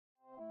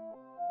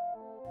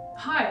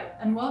Hi,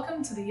 and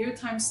welcome to The Year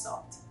Time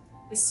Stopped,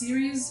 a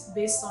series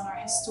based on our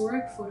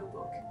historic photo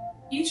book.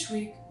 Each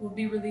week, we'll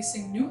be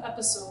releasing new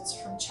episodes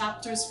from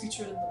chapters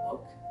featured in the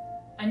book,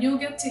 and you'll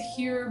get to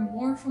hear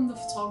more from the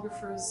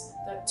photographers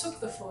that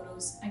took the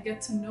photos and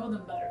get to know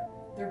them better,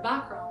 their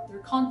background, their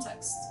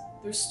context,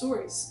 their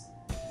stories.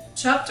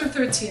 Chapter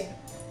 13,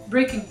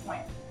 Breaking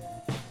Point.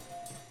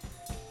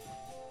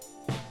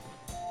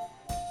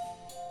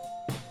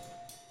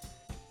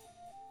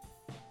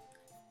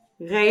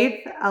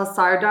 Gaith Al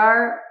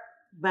Sardar,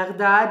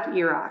 Baghdad,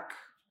 Iraq.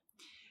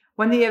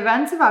 When the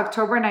events of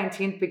October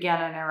 19th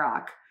began in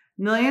Iraq,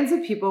 millions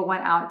of people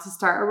went out to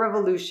start a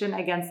revolution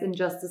against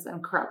injustice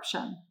and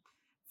corruption.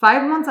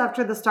 5 months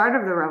after the start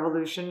of the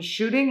revolution,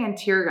 shooting and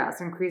tear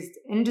gas increased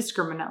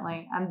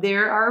indiscriminately, and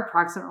there are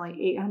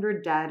approximately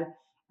 800 dead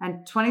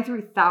and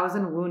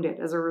 23,000 wounded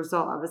as a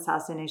result of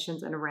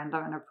assassinations and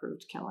random and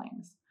approved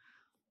killings.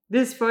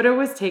 This photo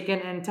was taken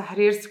in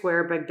Tahrir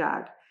Square,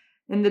 Baghdad.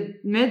 In the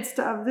midst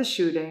of the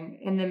shooting,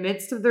 in the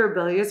midst of the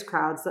rebellious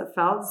crowds that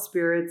felt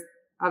spirits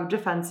of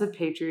defensive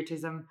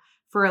patriotism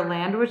for a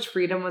land which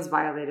freedom was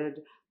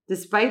violated,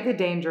 despite the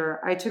danger,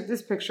 I took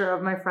this picture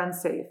of my friend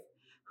Saif,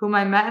 whom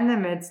I met in the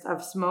midst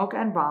of smoke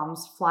and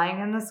bombs flying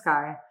in the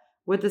sky,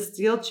 with a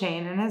steel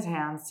chain in his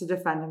hands to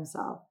defend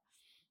himself.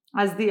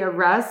 As the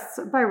arrests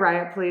by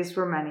riot police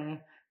were many,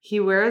 he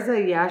wears a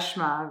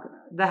yashmag,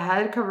 the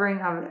head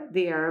covering of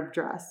the Arab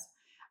dress,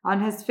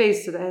 on his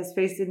face so that his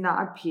face did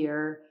not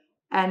appear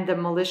and the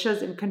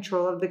militias in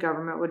control of the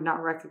government would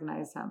not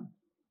recognize him.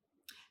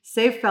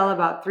 Saif fell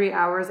about 3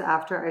 hours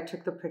after I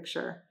took the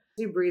picture,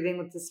 breathing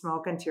with the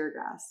smoke and tear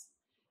gas,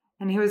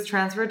 and he was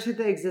transferred to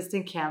the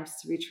existing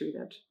camps to be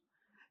treated.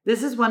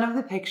 This is one of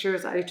the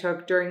pictures I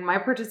took during my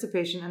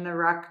participation in the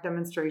Iraq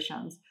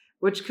demonstrations,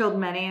 which killed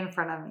many in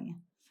front of me.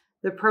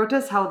 The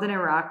protests held in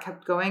Iraq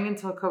kept going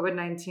until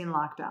COVID-19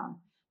 lockdown.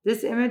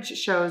 This image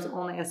shows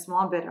only a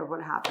small bit of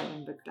what happened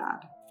in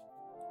Baghdad.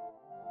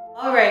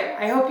 All right,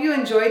 I hope you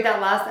enjoyed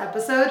that last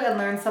episode and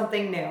learned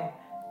something new.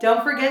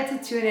 Don't forget to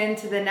tune in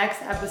to the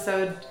next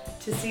episode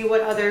to see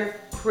what other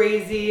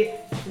crazy,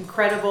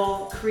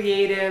 incredible,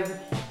 creative,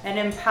 and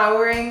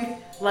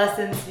empowering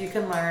lessons you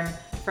can learn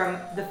from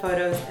the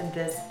photos in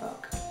this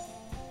book.